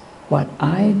does. What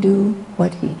I do,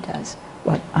 what he does.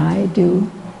 What I do,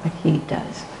 what he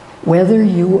does. Whether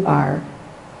you are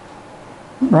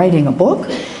writing a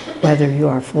book, whether you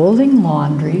are folding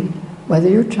laundry, whether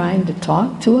you're trying to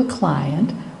talk to a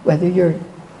client, whether you're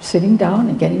sitting down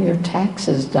and getting your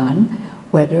taxes done,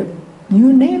 whether,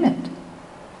 you name it.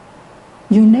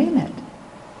 You name it.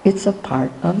 It's a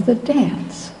part of the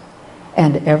dance.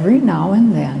 And every now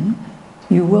and then,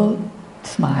 you will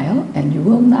smile and you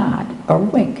will nod or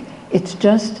wink. It's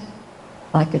just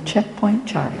like a checkpoint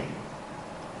Charlie.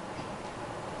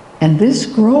 And this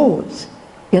grows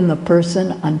in the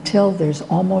person until there's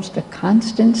almost a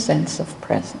constant sense of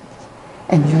presence.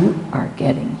 And you are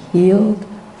getting healed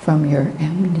from your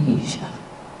amnesia.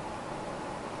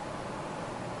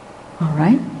 All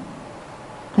right?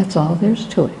 That's all there's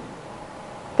to it.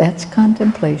 That's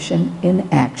contemplation in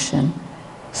action,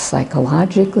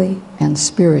 psychologically and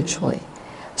spiritually.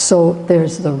 So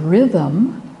there's the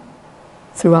rhythm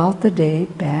throughout the day,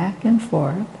 back and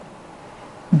forth.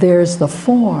 There's the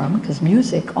form, because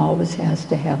music always has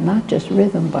to have not just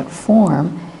rhythm, but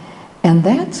form. And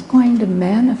that's going to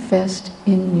manifest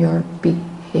in your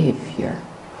behavior.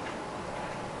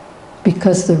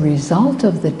 Because the result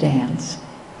of the dance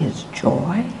is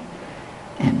joy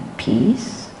and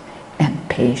peace and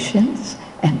patience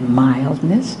and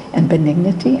mildness and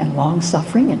benignity and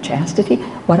long-suffering and chastity.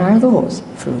 What are those?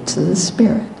 Fruits of the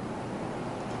Spirit.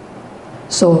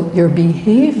 So your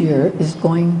behavior is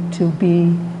going to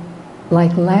be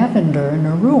like lavender in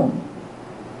a room.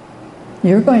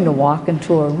 You're going to walk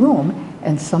into a room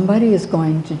and somebody is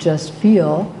going to just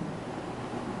feel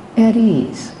at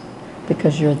ease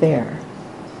because you're there.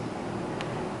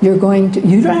 You're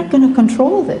not going to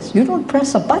control this. You don't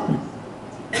press a button.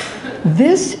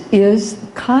 This is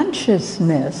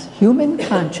consciousness, human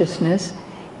consciousness,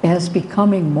 as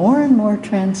becoming more and more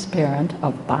transparent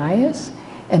of bias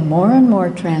and more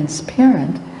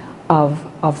transparent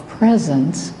of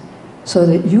presence, so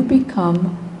that you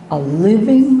become a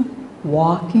living,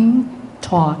 walking,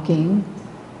 talking,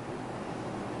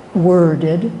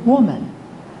 worded woman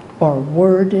or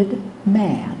worded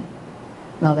man.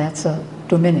 Now that's a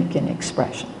Dominican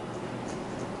expression.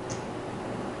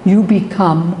 You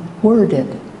become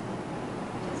worded.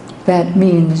 That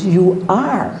means you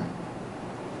are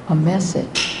a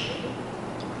message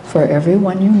for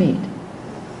everyone you meet.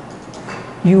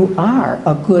 You are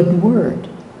a good word.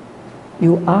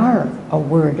 You are a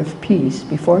word of peace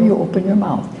before you open your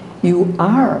mouth. You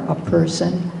are a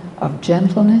person of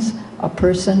gentleness, a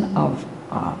person of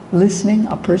listening,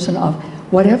 a person of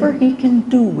whatever he can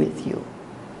do with you.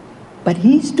 But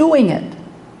he's doing it.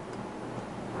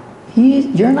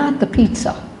 You're not the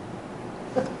pizza.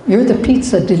 You're the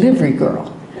pizza delivery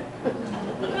girl.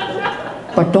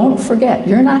 But don't forget,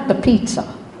 you're not the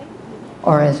pizza.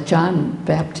 Or as John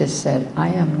Baptist said, I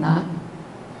am not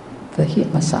the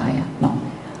Messiah. No,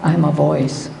 I'm a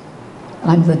voice.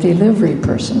 I'm the delivery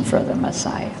person for the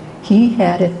Messiah. He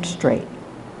had it straight.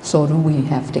 So do we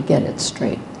have to get it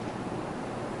straight.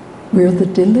 We're the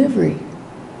delivery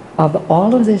of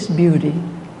all of this beauty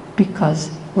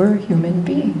because we're a human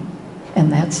being.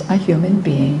 And that's a human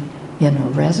being in a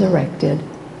resurrected,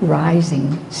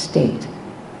 rising state.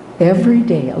 Every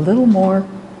day, a little more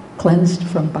cleansed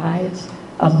from bias,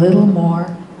 a little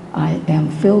more, I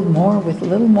am filled more with a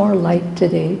little more light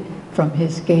today from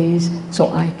his gaze, so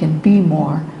I can be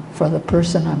more for the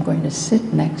person I'm going to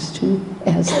sit next to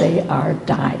as they are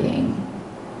dying.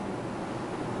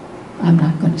 I'm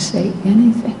not going to say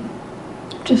anything.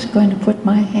 I'm just going to put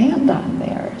my hand on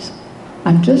theirs.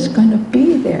 I'm just going to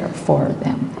be there for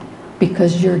them,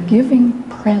 because you're giving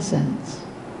presence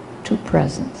to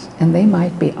presence, and they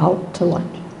might be out to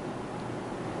lunch,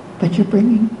 but you're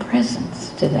bringing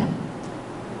presence to them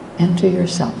and to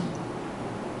yourself.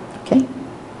 Okay?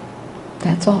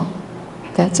 That's all.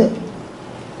 That's it.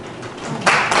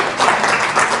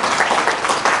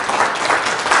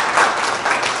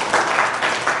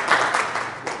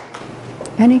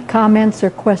 Any comments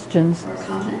or questions?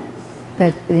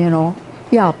 That,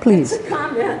 yeah, please. It's a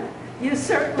comment. You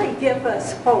certainly give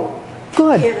us hope.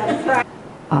 Good.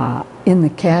 In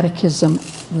the catechism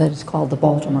that is called the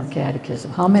Baltimore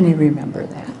Catechism, how many remember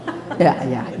that?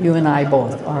 Yeah, you and I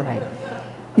both, all right.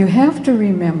 You have to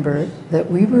remember that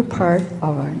we were part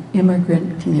of an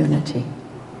immigrant community.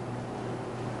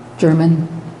 German,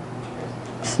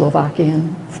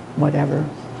 Slovakian, whatever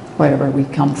we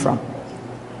come from.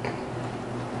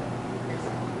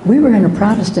 We were in a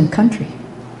Protestant country.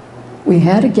 We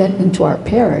had to get into our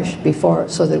parish before,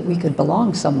 so that we could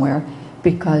belong somewhere,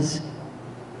 because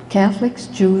Catholics,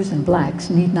 Jews, and blacks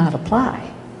need not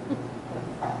apply.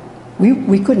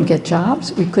 We couldn't get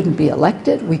jobs, we couldn't be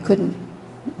elected, we couldn't.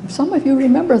 Some of you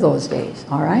remember those days,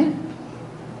 all right?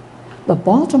 The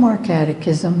Baltimore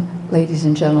Catechism, ladies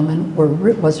and gentlemen,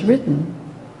 was written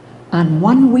on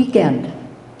one weekend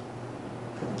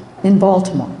in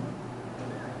Baltimore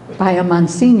by a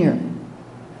Monsignor,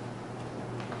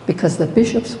 because the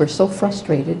bishops were so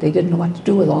frustrated they didn't know what to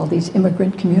do with all these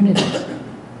immigrant communities,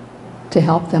 to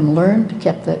help them learn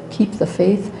to keep the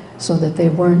faith so that they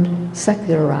weren't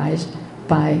secularized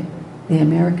by the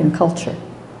American culture.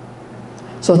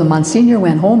 So the Monsignor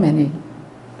went home and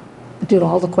he did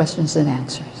all the questions and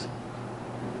answers.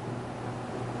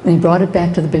 And he brought it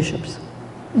back to the bishops.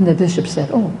 And the bishops said,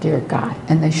 "Oh, dear God,"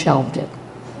 and they shelved it.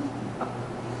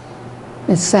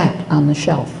 It sat on the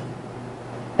shelf.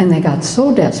 And they got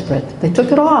so desperate, they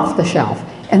took it off the shelf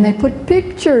and they put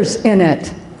pictures in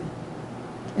it.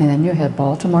 And then you had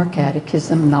Baltimore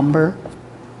Catechism number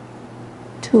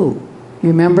 2. You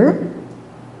remember?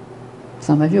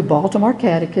 Some of you, Baltimore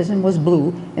Catechism was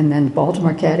blue, and then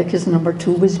Baltimore Catechism number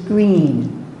 2 was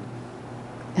green.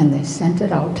 And they sent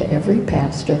it out to every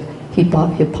pastor. He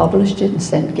published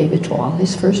it and gave it to all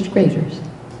his first graders.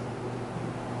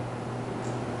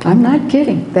 I'm not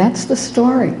kidding, that's the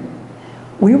story.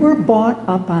 We were brought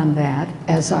up on that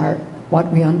as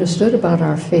what we understood about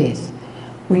our faith.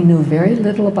 We knew very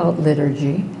little about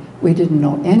liturgy. We didn't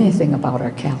know anything about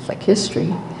our Catholic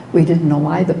history. We didn't know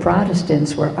why the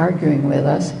Protestants were arguing with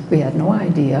us. We had no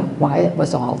idea why it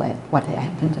was all that, what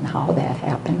happened and how that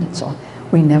happened and so on.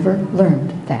 We never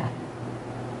learned that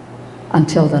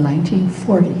until the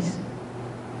 1940s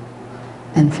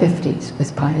and 50s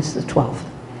with Pius XII.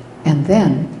 And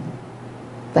then,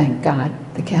 thank God,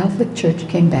 the Catholic Church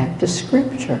came back to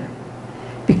Scripture.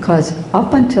 Because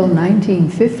up until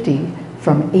 1950,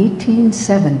 from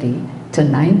 1870 to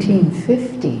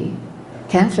 1950,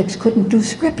 Catholics couldn't do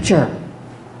Scripture.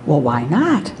 Well, why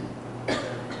not?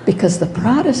 Because the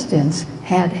Protestants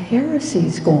had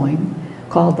heresies going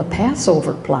called the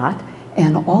Passover plot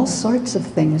and all sorts of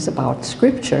things about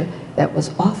Scripture that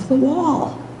was off the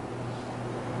wall.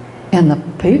 And the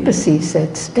papacy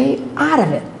said, stay out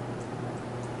of it.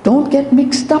 Don't get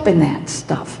mixed up in that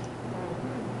stuff.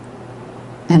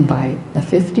 And by the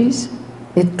 50s,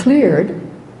 it cleared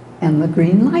and the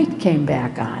green light came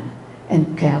back on.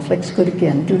 And Catholics could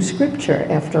again do Scripture.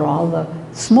 After all the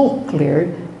smoke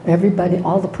cleared,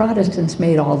 all the Protestants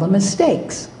made all the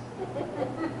mistakes.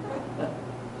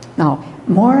 Now,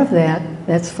 more of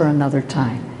that's for another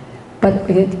time. But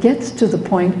it gets to the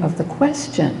point of the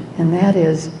question, and that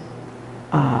is,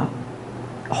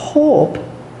 hope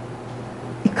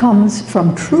comes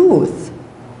from truth,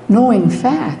 knowing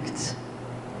facts.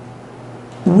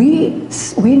 We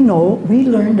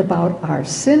learned about our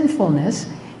sinfulness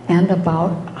and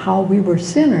about how we were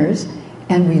sinners,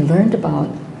 and we learned about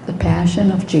the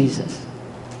passion of Jesus.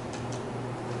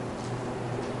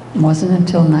 It wasn't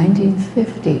until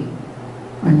 1950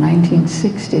 or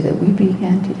 1960 that we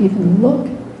began to even look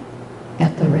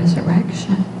at the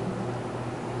resurrection.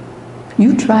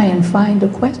 You try and find a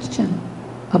question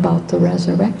about the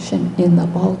resurrection in the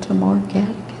Baltimore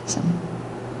Catechism.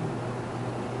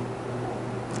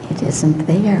 It isn't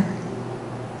there.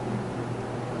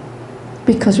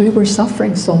 Because we were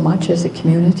suffering so much as a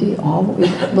community, all we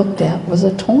looked at was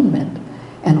atonement,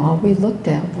 and all we looked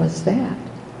at was that.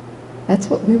 That's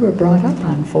what we were brought up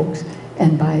on, folks.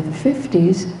 And by the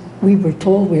 50s, we were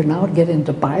told we're now to get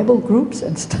into Bible groups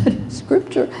and study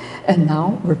Scripture, and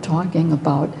now we're talking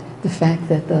about the fact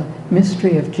that the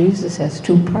mystery of Jesus has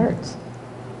 2 parts.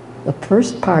 The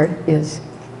first part is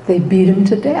they beat him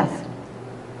to death.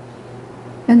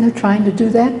 And they're trying to do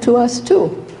that to us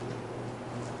too.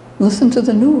 Listen to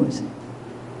the news.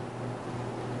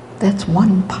 That's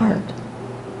one part.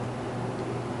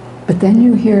 But then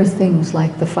you hear things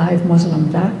like the 5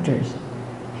 Muslim doctors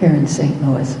here in St.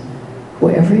 Louis,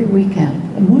 who every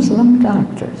weekend, the Muslim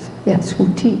doctors, yes,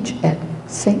 who teach at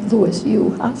St. Louis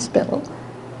U Hospital,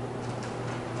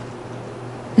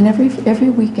 and every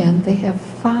weekend they have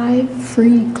 5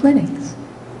 free clinics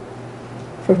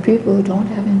for people who don't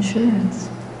have insurance.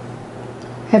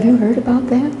 Have you heard about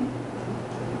that?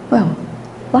 Well,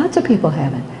 lots of people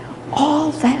haven't.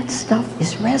 All that stuff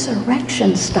is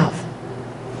resurrection stuff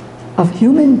of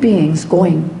human beings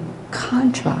going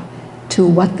contra to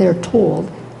what they're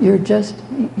told, you're just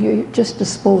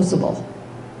disposable.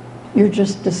 You're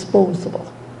just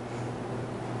disposable.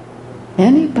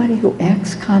 Anybody who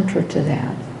acts contra to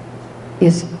that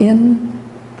is in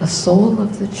the soul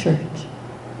of the church.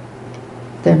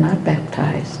 They're not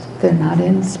baptized. They're not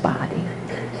in this body.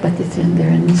 But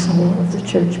they're in the soul of the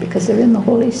church because they're in the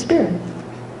Holy Spirit.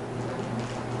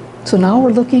 So now we're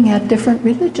looking at different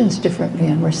religions differently,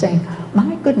 and we're saying,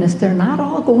 my goodness, they're not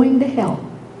all going to hell.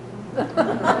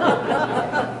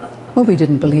 Well, we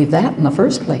didn't believe that in the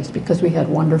first place because we had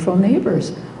wonderful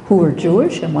neighbors who were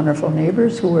Jewish and wonderful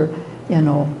neighbors who were,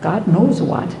 God knows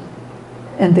what.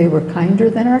 And they were kinder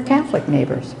than our Catholic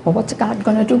neighbors. Well, what's God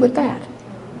going to do with that?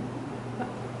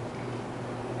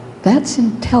 That's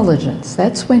intelligence.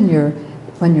 That's when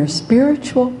your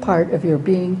spiritual part of your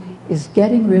being is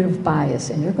getting rid of bias,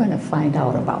 and you're going to find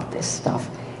out about this stuff,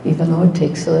 even though it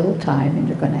takes a little time, and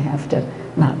you're going to have to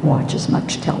not watch as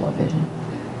much television.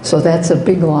 So that's a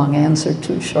big, long answer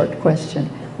to a short question.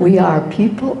 We are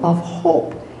people of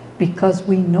hope because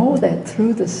we know that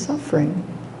through the suffering,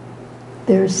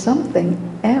 there's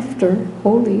something after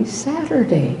Holy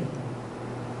Saturday.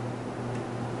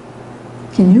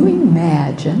 Can you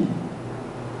imagine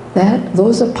that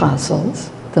those apostles,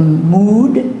 the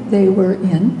mood they were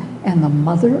in, and the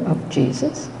mother of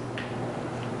Jesus?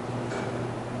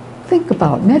 Think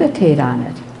about, meditate on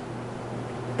it.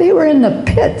 They were in the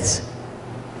pits.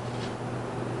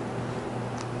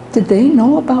 Did they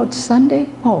know about Sunday?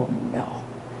 Oh no.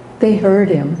 They heard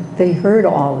him. They heard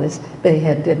all this.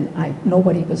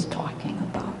 Nobody was talking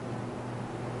about.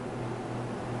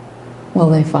 Well,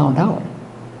 they found out.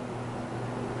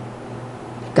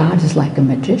 God is like a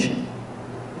magician,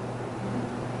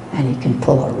 and he can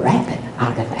pull a rabbit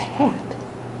out of a hat.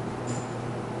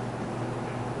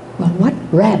 Well, what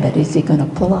rabbit is he going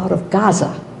to pull out of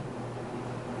Gaza?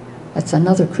 That's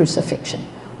another crucifixion.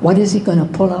 What is he going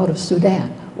to pull out of Sudan?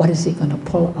 What is he going to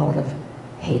pull out of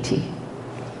Haiti?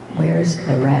 Where's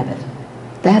the rabbit?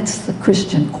 That's the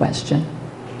Christian question.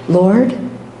 Lord,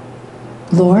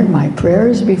 my prayer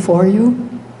is before you.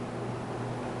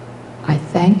 I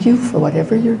thank you for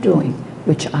whatever you're doing,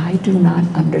 which I do not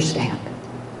understand.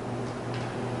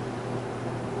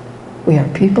 We are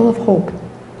people of hope.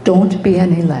 Don't be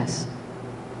any less.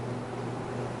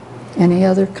 Any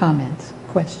other comments,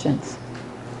 questions?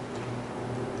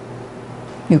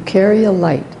 You carry a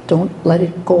light. Don't let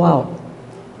it go out.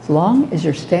 As long as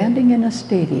you're standing in a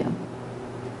stadium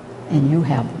and you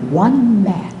have one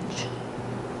match,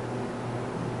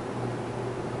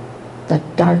 the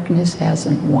darkness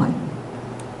hasn't won.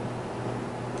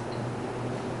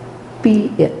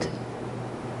 Be it.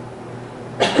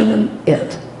 Be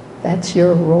it. That's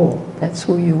your role. That's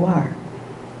who you are.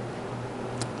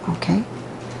 Okay?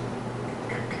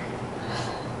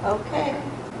 Okay.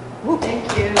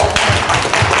 Thank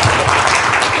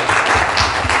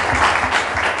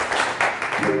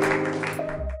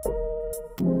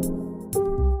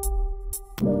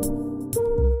you.